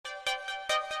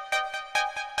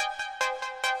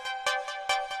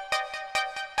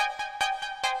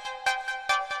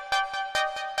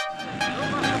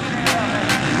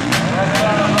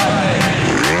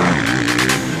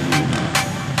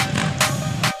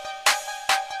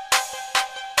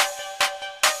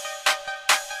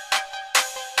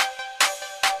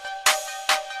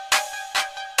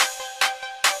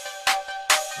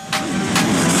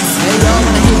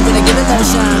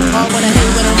shine. All wanna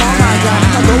hate when I'm on my grind.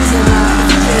 My goals in line, the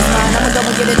future is mine. I'ma go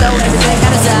and get it though, everything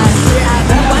got a side. Here I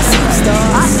go, I see the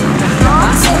stars.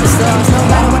 I see the stars. No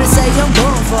matter what they say, I'm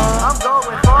going for.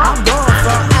 I'm going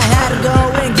for. I had to go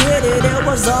and get it. It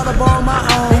was all up on my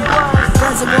own.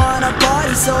 Friends that wanna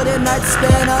party, so the night to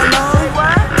spend alone.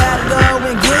 Had to go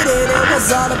and get it. It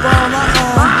was all up on my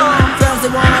own. Friends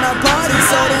that wanna party,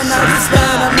 so the night to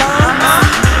spend alone.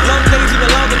 Long days, even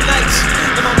longer nights.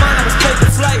 In my mind, I was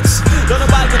taking flights. Don't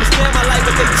nobody understand my life,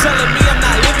 but they telling me I'm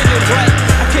not living it right.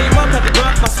 I came up, had to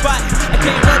grind my spot. I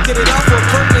came up, did it all for a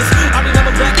purpose. I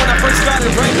remember back when I first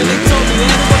started rapping, they told me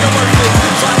that it wasn't worth it.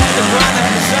 So I had to grind, I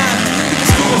had to shine. Hit the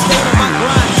school and stayed on my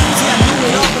grind. See, I do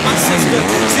it all for my sister.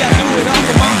 See, I do it all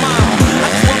for my mom. I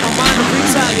just want my mind to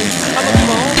retire. I'ma be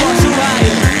my own boss, you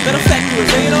higher. Matter of fact, you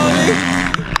ain't on it.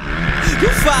 You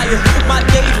fire. My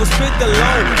days were spent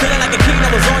alone, feeling like a king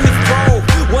that was on his throne.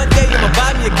 One day I'ma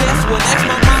buy me a castle and ask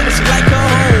my mom if she like her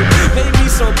home. Made me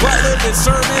some butlers and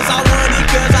servants. I want it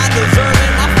cause I deserve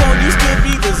it. My phone used to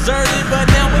be deserted, but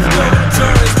now it's filled with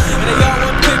tourists. And they all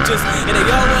want pictures, and they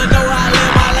all wanna know how I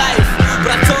live my life. But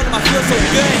I told them I feel so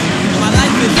good, my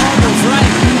life is almost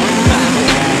right.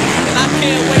 And I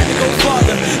can't wait to go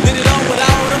farther. Did it all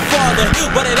without a father,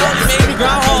 but it only made me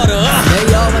grind harder.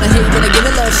 They all wanna hate when I give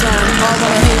it love shine. All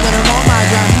wanna hate when I'm on my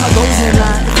grind. My goals in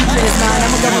line, the future is mine.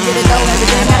 I'ma go and get it though,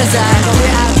 everything got a side. Go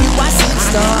where I be, I see the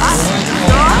stars.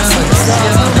 I see the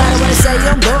stars. No matter what they say,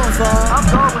 I'm going for. I'm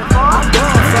going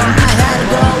for. I had to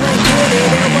go and get it.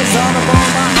 It was all up on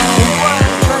my own.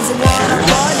 Friends that wanna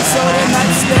party, so they not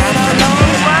to spend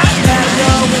alone. Had to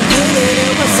go and get it.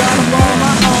 It was all up on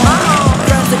my own.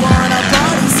 Friends that wanna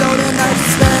party, so they not to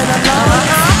spend alone.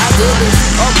 I did this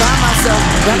all by myself,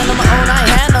 running on my own. I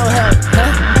ain't had no help.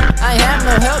 I ain't have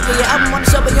no help. Yeah, your album on the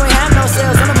show, but you ain't have no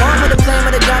sales. On the morning with a plane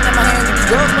with a gun in my hand. These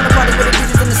girls wanna party with the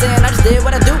teachers in the sand. I just did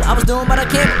what I do. I was doing what I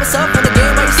can. Put myself in the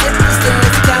game while you sit in the stands.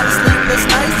 You kind of sleepless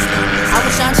nights. I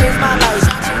was trying to change my life.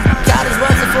 College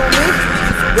wasn't for me.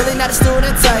 Really not a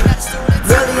student type.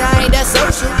 Really, I ain't that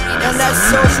social, and that's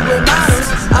social with models.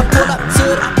 I pull up to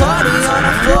the party on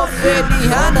a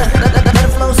 450 Honda. Let the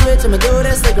flow switch, I'ma do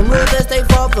this. They can move this, they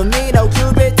fall for me. No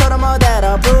Cupid, told them all that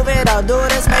I'll prove it. I'll do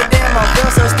this, make them all feel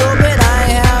so stupid.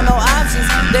 I ain't have no options.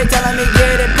 They telling me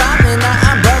get it poppin'. Now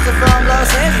I'm buzzing from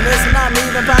Los Angeles, and I'm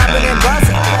even poppin' in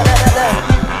Boston.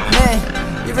 Man,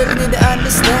 you really need to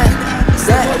understand.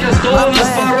 Сегодня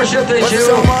парашюта еще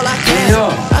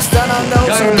видео.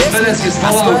 Карл Спелецкий с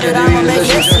Палауки,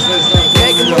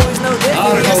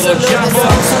 Argaudo Čempo,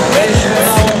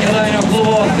 Reiškinau Kėdainių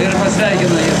klubo ir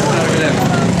pasveikina jį su pergalė.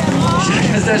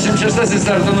 66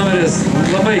 starto numeris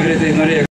labai greitai norėjo.